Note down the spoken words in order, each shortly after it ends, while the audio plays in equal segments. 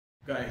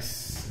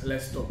Guys,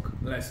 let's talk.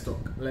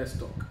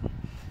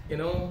 You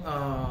know,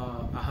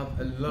 I have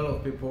a lot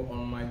of people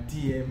on my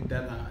DM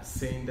that are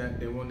saying that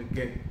they want to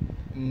get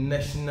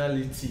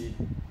nationality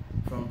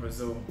from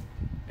Brazil,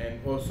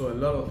 and also a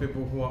lot of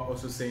people who are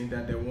also saying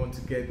that they want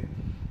to get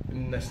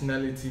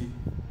nationality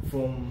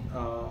from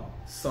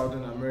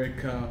Southern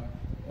America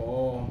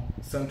or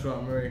Central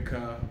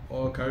America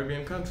or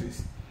Caribbean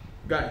countries.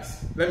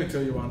 Guys, let me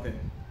tell you one thing.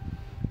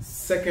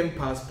 Second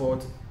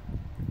passport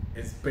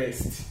is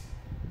best.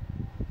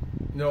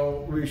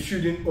 No, we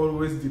shouldn't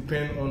always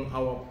depend on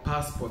our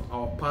passport.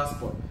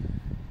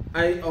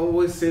 I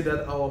always say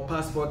that our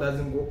passport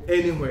doesn't go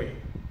anywhere.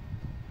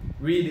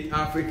 We the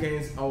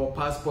Africans, our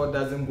passport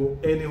doesn't go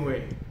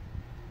anywhere.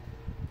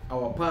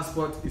 Our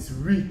passport is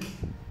weak.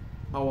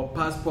 Our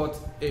passport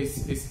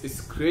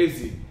is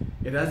crazy.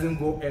 It doesn't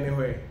go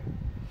anywhere.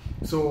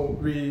 So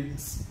we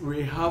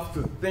have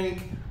to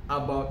think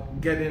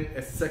about getting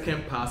a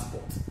second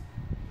passport,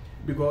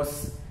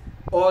 because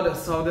all the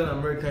Southern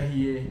America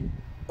here,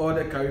 all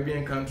the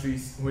Caribbean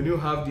countries, when you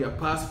have their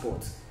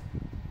passport,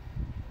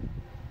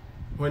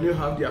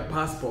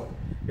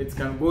 it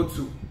can go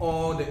to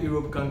all the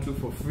Europe countries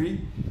for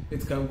free.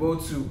 It can go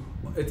to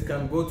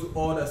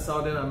all the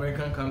Southern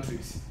American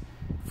countries.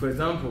 For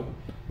example,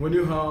 when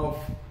you have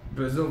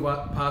Brazil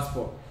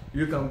passport,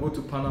 you can go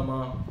to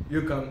Panama.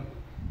 You can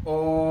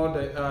go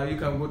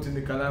to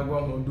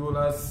Nicaragua,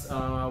 Honduras,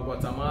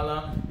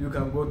 Guatemala. You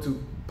can go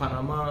to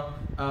Panama,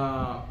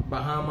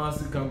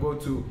 Bahamas. You can go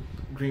to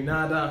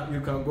Grenada. You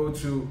can go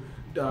to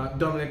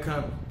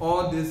Dominican.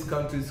 All these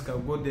countries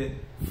can go there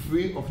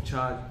free of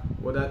charge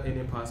without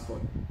any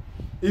passport.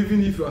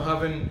 Even if you're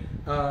having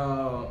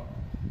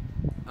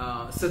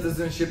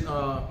citizenship,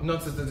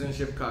 not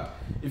citizenship card,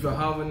 if you're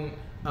having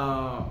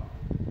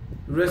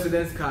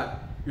residence card,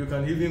 you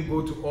can even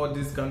go to all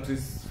these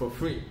countries for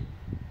free.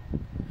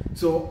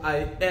 So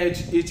I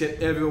urge each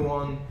and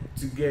everyone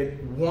to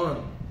get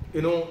one.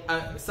 You know,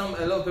 a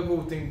lot of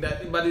people think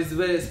that, but it's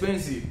very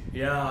expensive.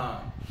 Yeah,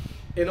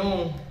 you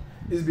know,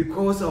 it's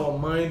because our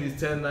mind is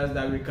telling us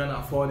that we can't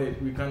afford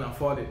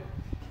it.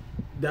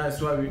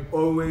 That's why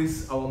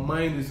our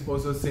mind is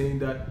also saying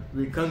that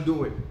we can't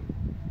do it.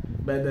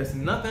 But there's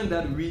nothing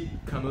that we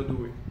cannot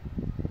do it.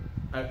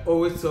 I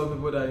always tell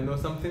people that, you know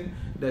something,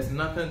 there's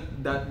nothing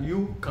that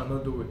you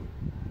cannot do it.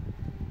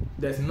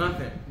 There's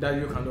nothing that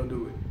you cannot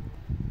do it.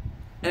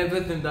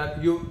 Everything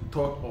that you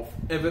thought of,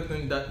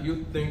 everything that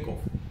you think of,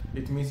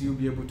 it means you'll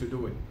be able to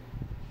do it.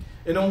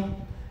 You know,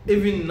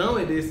 even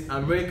nowadays,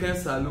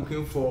 Americans are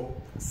looking for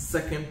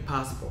second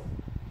passport.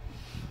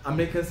 A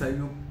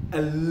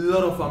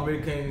lot of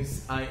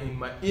Americans are in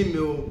my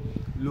email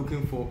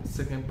looking for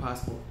second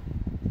passport.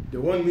 They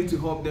want me to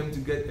help them to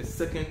get a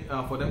second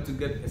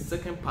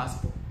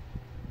passport.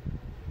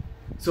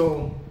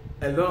 So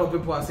a lot of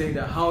people are saying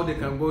that how they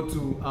can go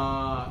to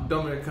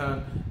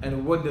Dominican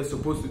and what they're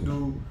supposed to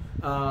do.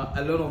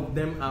 A lot of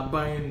them are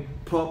buying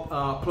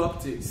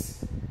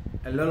properties.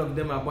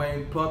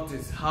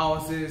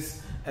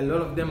 Houses. A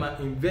lot of them are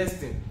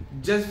investing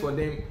just for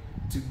them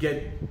to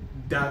get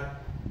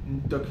that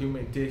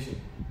documentation,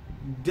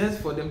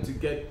 just for them to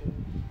get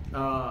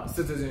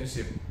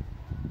citizenship.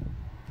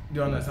 Do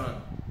you understand?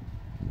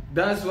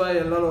 That's why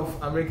a lot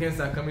of Americans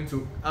are coming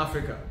to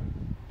Africa.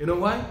 You know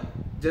why?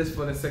 Just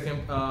for the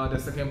second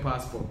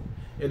passport.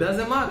 It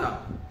doesn't matter.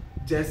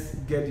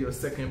 Just get your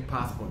second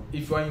passport.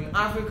 If you are in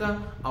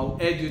Africa, I'll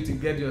urge you to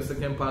get your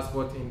second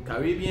passport in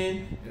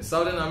Caribbean, in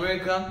Southern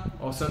America,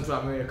 or Central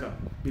America.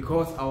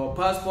 Because our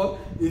passport,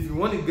 if you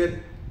want to get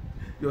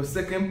your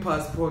second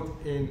passport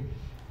in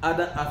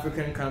other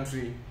African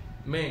country,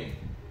 man,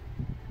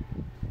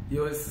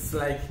 it's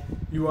like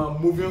you are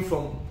moving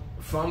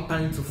from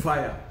time to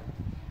fire.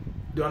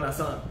 Do you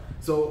understand?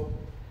 So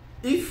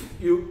if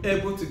you're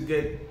able to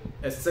get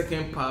a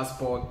second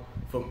passport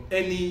from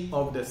any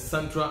of the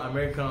Central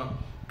American,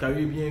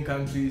 Caribbean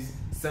countries,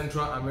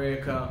 Central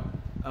America,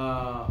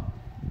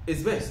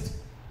 it's best.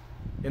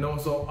 You know,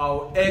 so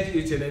I'll urge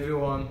each and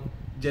everyone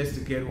just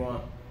to get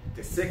one.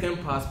 The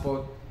second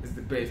passport is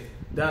the best.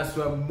 That's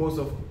why most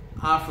of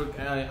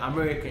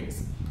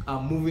Americans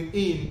are moving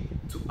in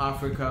to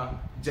Africa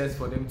just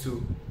for them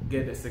to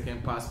get a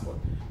second passport.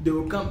 They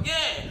will come,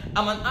 yeah,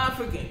 I'm an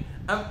African,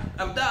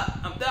 I'm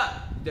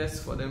that,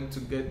 just for them to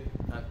get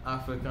an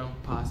African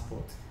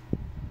passport,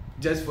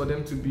 just for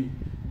them to be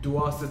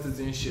dual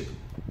citizenship.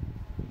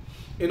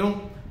 You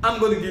know, I'm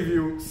going to give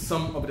you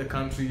some of the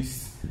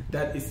countries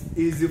that is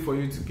easy for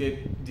you to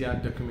get their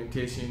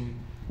documentation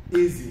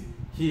easy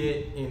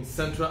here in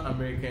Central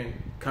American,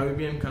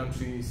 Caribbean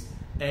countries,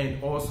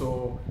 and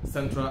also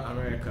Central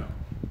America.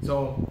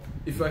 So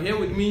if you're here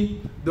with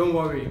me, don't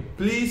worry.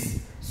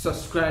 Please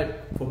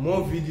subscribe for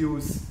more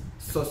videos.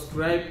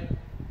 Subscribe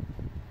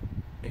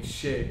and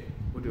share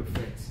with your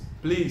friends.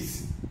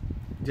 Please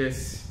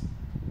just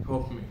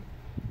help me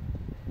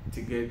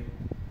to get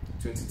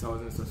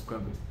 20,000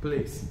 subscribers.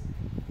 Please.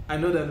 I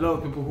know that a lot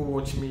of people who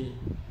watch me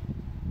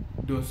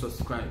don't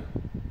subscribe.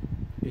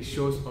 It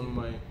shows on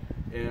my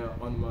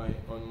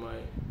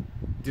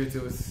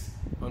details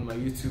on my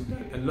YouTube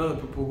that a lot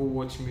of people who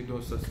watch me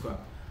don't subscribe.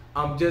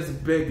 I'm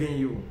just begging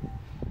you.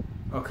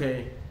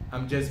 Okay,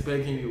 I'm just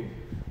begging you.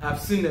 I've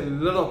seen a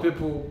lot of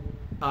people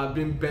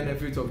being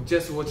benefit of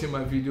just watching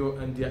my video,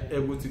 and they are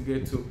able to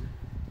get to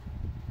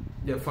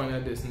their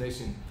final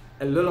destination.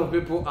 A lot of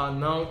people are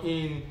now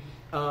in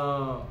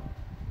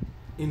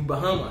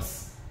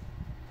Bahamas.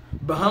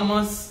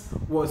 Bahamas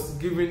was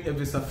giving a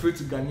visa free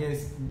to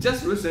Ghanaians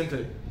just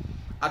recently.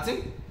 I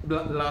think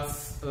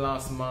last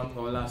month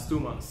or last 2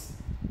 months.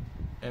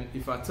 And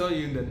if I tell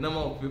you the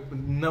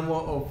number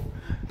of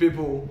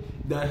people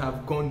that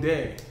have gone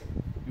there,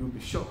 you'll be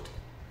shocked.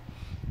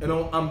 You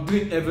know, I'm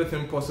doing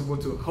everything possible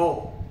to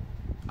help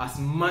as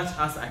much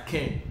as I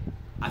can,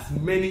 as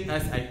many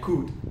as I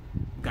could,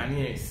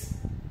 Ghanaians,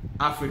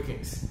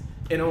 Africans.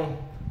 You know,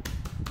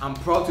 I'm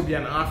proud to be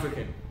an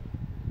African,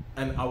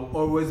 and I will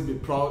always be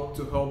proud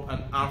to help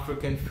an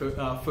African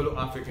fellow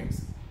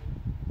Africans.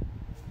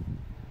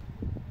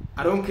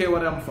 I don't care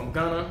whether I'm from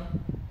Ghana,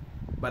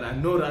 but I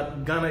know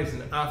that Ghana is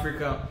in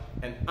Africa,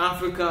 and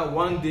Africa,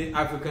 one day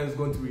Africa is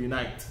going to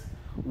reunite.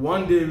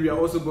 One day we are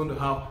also going to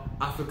have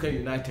Africa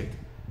united.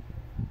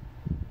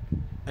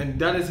 And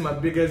that is my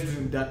biggest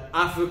dream, that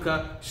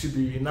Africa should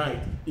be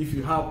united. If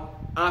you have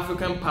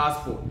African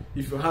passport,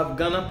 if you have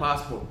Ghana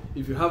passport,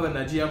 if you have a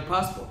Nigerian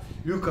passport,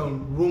 you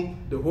can roam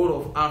the whole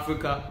of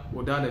Africa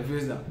without a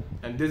visa.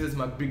 And this is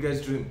my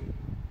biggest dream,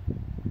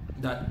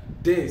 that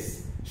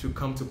this should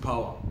come to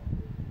power.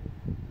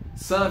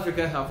 South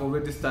Africa have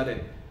already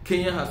started.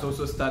 Kenya has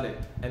also started.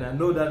 And I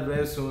know that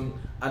very soon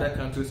other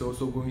countries are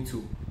also going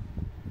to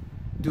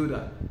do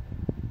that.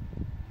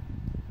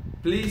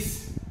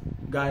 Please,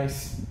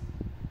 guys,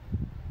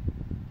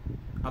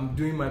 I'm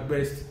doing my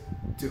best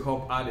to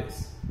help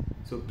others.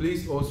 So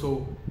please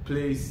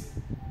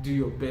do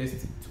your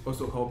best to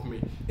also help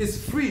me. It's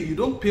free. You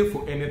don't pay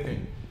for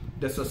anything.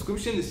 The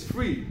subscription is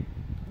free.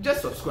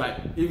 Just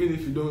subscribe. Even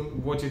if you don't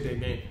watch it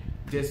again,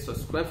 just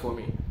subscribe for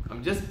me.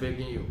 I'm just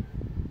begging you.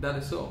 That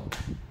is all.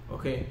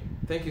 Okay,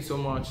 thank you so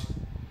much.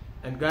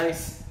 And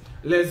guys,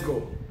 let's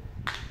go.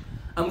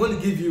 I'm going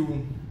to give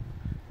you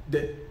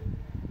the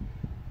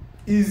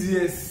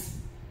easiest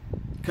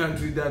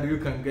country that you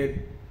can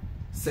get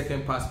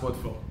second passport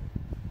from.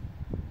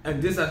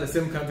 And these are the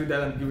same country that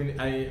I'm giving.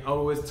 I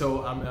always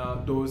tell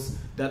those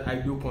that I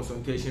do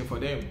consultation for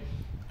them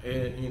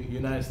in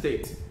United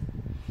States.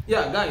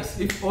 Yeah, guys,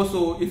 if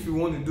you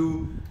want to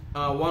do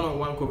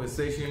one-on-one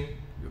conversation,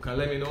 you can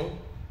let me know.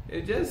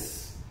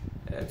 Just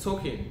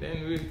talking,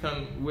 then we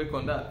can work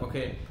on that.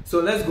 Okay, so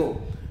let's go.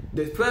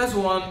 The first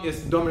one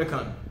is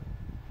Dominican.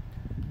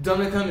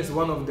 Dominican is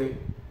one of the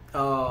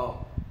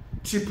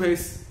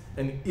cheapest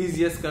and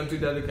easiest country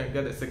that you can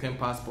get a second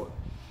passport.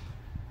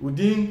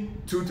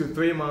 Within 2 to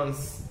 3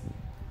 months,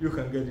 you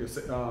can get your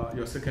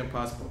second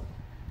passport.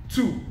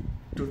 2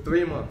 to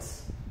 3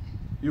 months,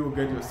 you will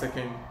get your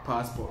second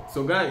passport.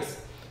 So guys,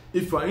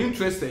 if you are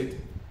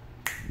interested,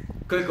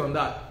 click on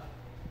that.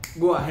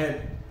 Go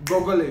ahead,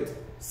 Google it,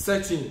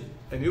 search it,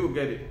 and you will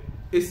get it.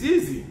 It's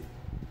easy,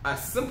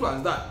 as simple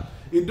as that.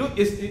 You don't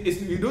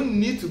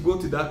need to go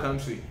to that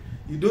country.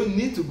 You don't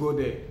need to go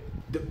there.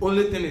 The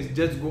only thing is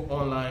just go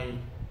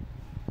online,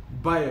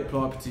 buy a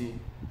property.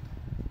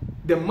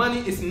 The money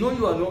is they are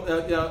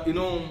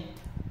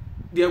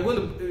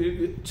going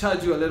to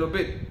charge you a little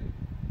bit.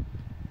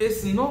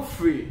 It's not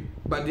free,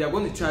 but they are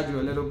going to charge you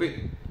a little bit.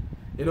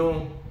 You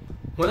know,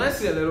 when I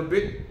say a little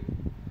bit,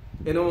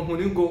 you know, when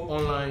you go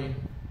online,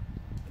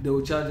 they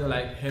will charge you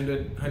like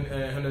 $100,000,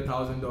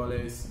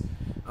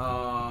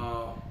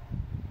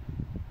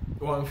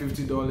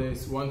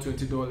 $150,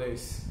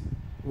 $120,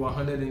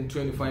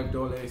 $125,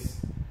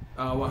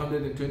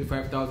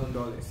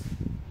 $125,000.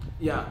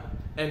 Yeah,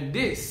 and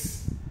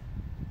this,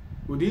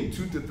 within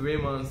 2 to 3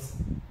 months,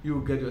 you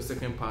will get your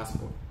second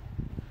passport.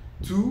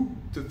 2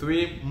 to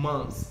 3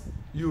 months,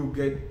 you will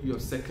get your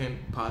second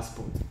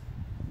passport.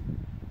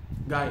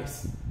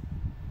 Guys,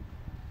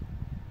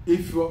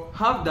 if you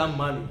have that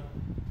money,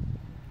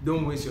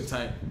 don't waste your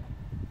time.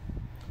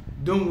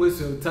 Don't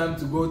waste your time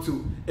to go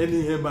to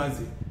any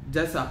embassy.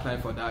 Just apply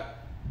for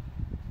that,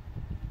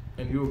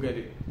 and you will get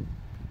it.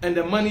 And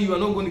the money, you are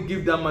not going to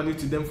give that money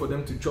to them for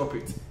them to chop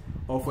it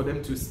or for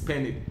them to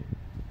spend it.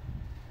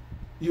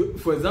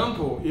 For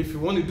example, if you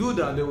want to do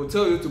that, they will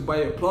tell you to buy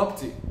a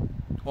property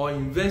or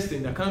invest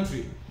in the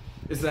country.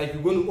 It's like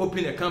you're going to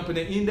open a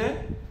company in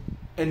there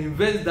and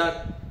invest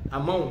that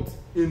amount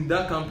in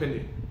that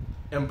company.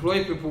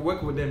 Employ people,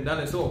 work with them, that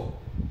is all.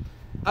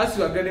 As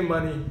you are getting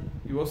money,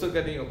 you're also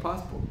getting your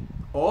passport.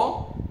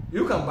 Or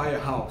you can buy a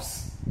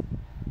house.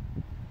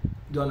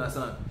 Do you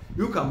understand?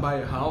 You can buy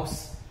a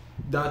house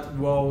that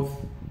worth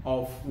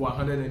of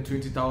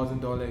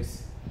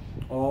 $120,000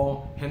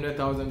 or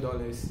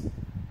 $100,000.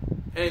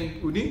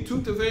 And within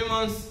 2 to 3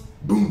 months,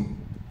 boom,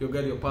 you'll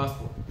get your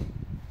passport.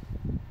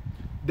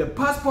 The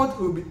passport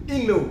will be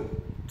emailed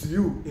to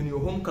you in your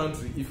home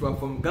country. If you are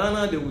from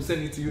Ghana, they will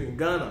send it to you in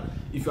Ghana.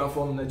 If you are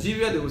from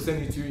Nigeria, they will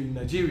send it to you in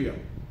Nigeria.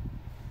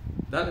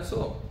 That is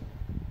all.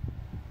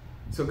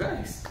 So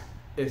guys,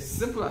 it's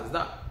simple as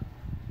that.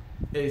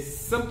 is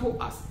simple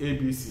as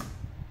ABC.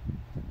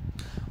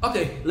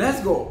 Okay,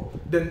 let's go.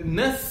 The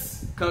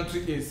next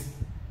country is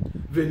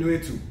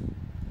Vanuatu.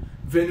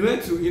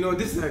 Vanuatu, you know,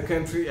 this is a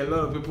country. A lot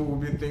of people will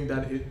be thinking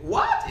that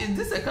what is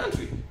this a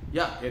country?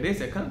 Yeah, it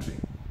is a country.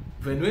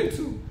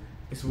 Vanuatu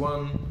is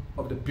one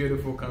of the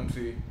beautiful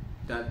countries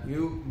that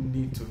you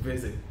need to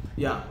visit.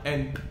 Yeah,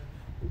 and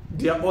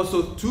there are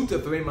also 2 to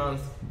 3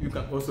 months you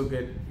can also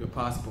get your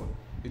passport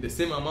with the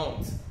same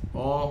amount,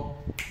 or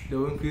they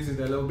will increase it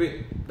a little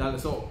bit. That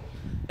is all.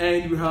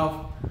 And we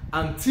have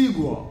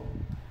Antigua.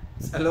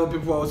 A lot of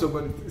people are also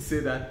going to say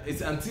that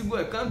it's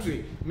Antigua a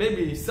country.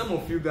 Maybe some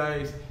of you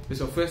guys, it's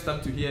your first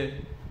time to hear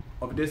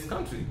of this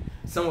country.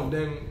 Some of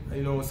them,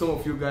 you know, some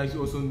of you guys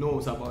also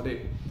knows about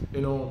it.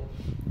 You know,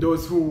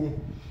 those who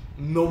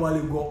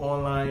normally go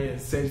online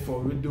and search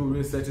for, do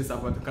researches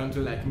about the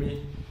country like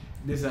me,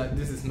 this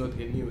is not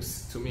a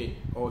news to me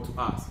or to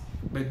us.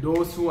 But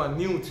those who are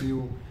new to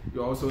you,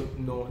 you're also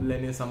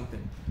learning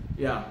something.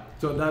 Yeah,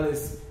 so that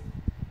is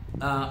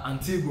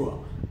Antigua.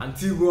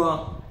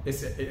 Antigua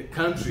is a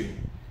country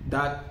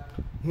that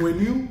when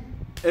you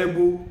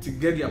able to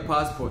get your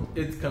passport,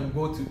 it can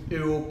go to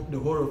Europe, the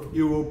whole of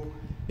Europe,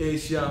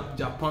 Asia,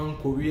 Japan,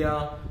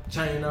 Korea,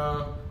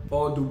 China,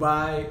 or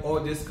Dubai, all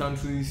these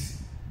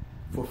countries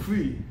for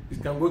free.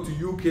 It can go to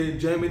UK,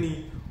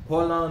 Germany,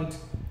 Holland,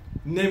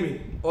 name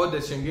it, all the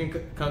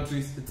Schengen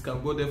countries, it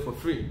can go there for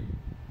free.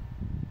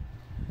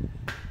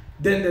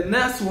 Then the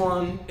next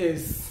one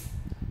is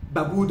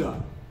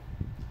Barbuda.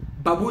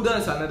 Barbuda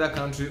is another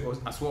country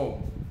as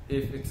well.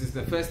 If it is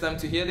the first time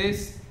to hear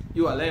this,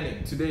 you are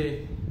learning.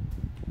 Today,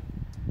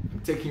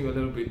 I'm taking you a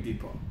little bit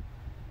deeper.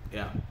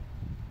 Yeah,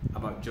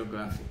 about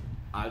geography.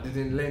 I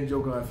didn't learn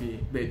geography,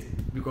 but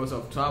because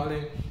of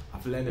traveling,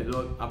 I've learned a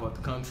lot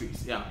about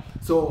countries. Yeah,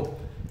 so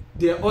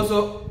there are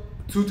also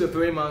 2 to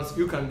 3 months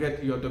you can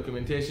get your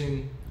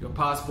documentation, your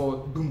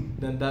passport, boom,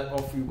 then that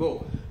off you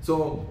go.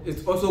 So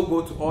it also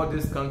go to all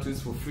these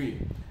countries for free.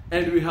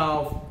 And we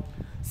have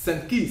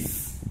St.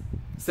 Kitts.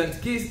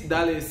 St. Kitts,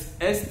 that is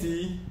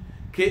STKITTS.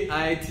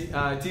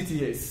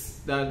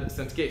 That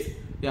St. Kitts.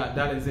 Yeah,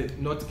 that is it.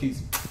 Not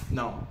Kitts.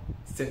 No,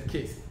 St.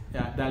 Kitts.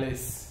 Yeah, that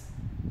is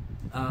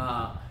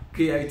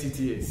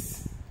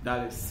KITTS.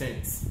 That is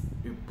Saint.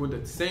 You put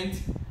the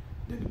Saint,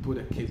 then you put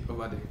the Kitts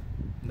over there.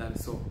 That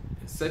is all.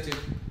 Search it.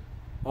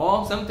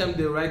 Or sometimes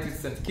they write it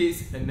St.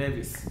 Kitts and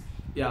Nevis.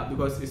 Yeah,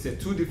 because it's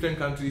 2 different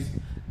countries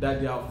that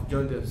they have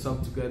joined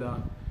themselves together.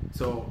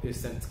 So it's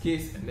St.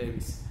 Kitts and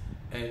Nevis.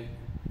 And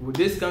with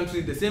this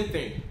country, the same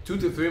thing. 2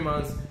 to 3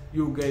 months,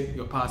 you get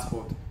your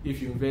passport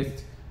if you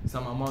invest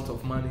some amount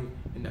of money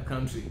in the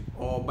country,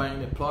 or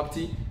buying a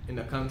property in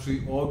the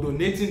country, or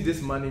donating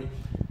this money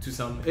to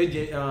some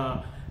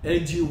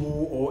NGO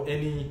or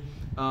any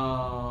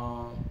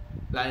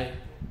like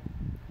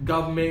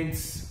government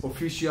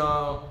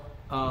official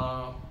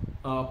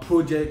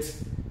project.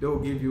 They will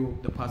give you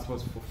the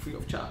passports for free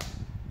of charge.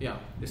 Yeah,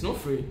 it's not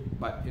free,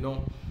 but you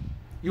know,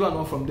 you are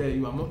not from there.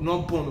 You are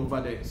not born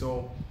over there.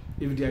 So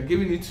if they are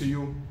giving it to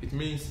you, it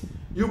means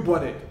you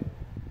bought it.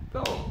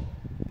 So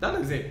that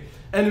is it.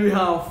 And we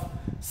have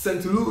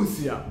St.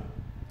 Lucia.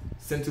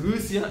 St.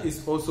 Lucia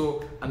is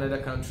also another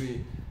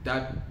country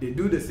that they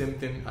do the same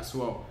thing as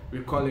well.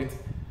 We call it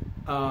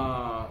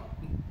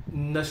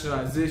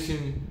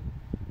nationalization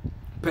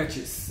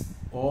purchase,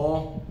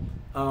 or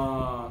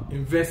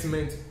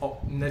investment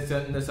of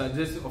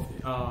nationalization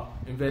of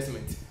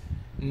investment.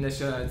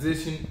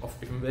 Nationalization of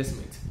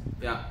investment.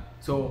 Yeah.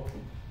 So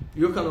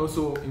you can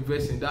also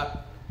invest in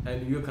that,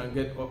 and you can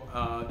get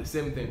the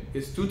same thing.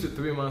 It's 2 to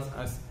 3 months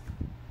as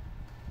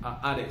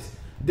others.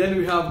 Then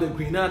we have the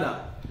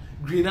Grenada.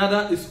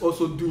 Grenada is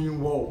also doing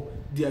well.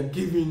 They are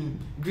giving.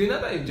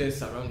 Grenada is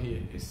just around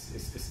here.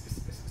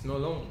 It's not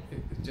long.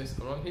 It's just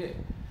around here.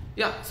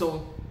 Yeah.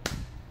 So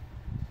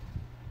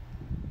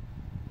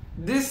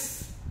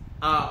these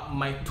are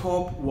my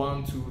top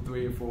 1, 2,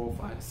 3, 4,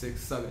 5,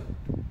 6, 7.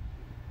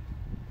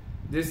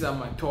 These are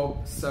my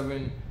top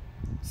 7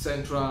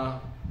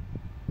 Central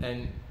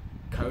and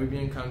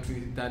Caribbean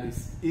countries that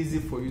is easy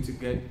for you to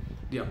get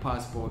their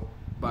passport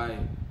by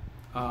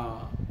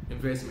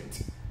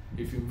investment.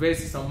 If you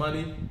invest some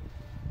money,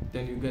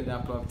 then you get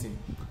that property.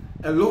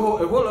 A whole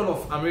lot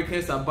of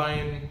Americans are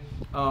buying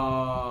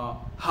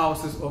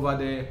houses over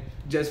there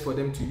just for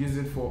them to use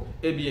it for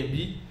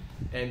Airbnb,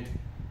 and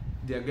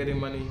they are getting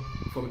money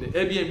from the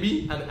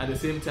Airbnb and at the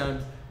same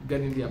time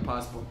getting their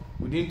passport.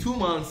 Within 2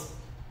 months,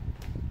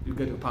 you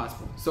get your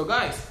passport. So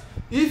guys,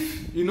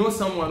 if you know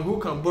someone who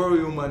can borrow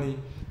you money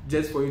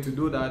just for you to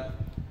do that,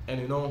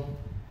 and you know,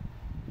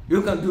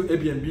 you can do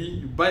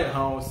Airbnb, you buy a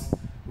house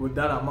with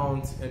that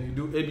amount and you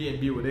do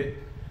Airbnb with it,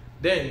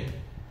 then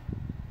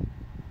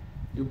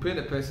you pay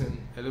the person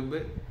a little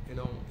bit, you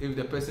know, if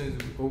the person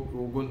is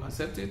going to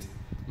accept it,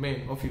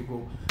 man, off you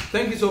go.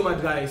 Thank you so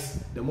much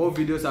guys. The more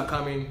videos are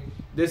coming.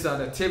 These are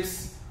the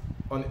tips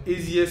on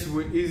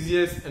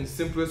easiest and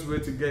simplest way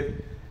to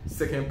get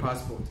second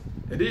passport.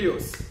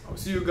 Adios. I'll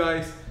see you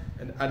guys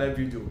in other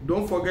video.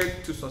 Don't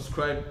forget to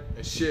subscribe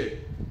and share.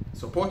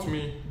 Support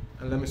me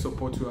and let me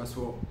support you as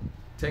well.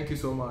 Thank you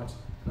so much,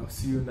 and I'll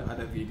see you in the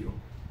other video.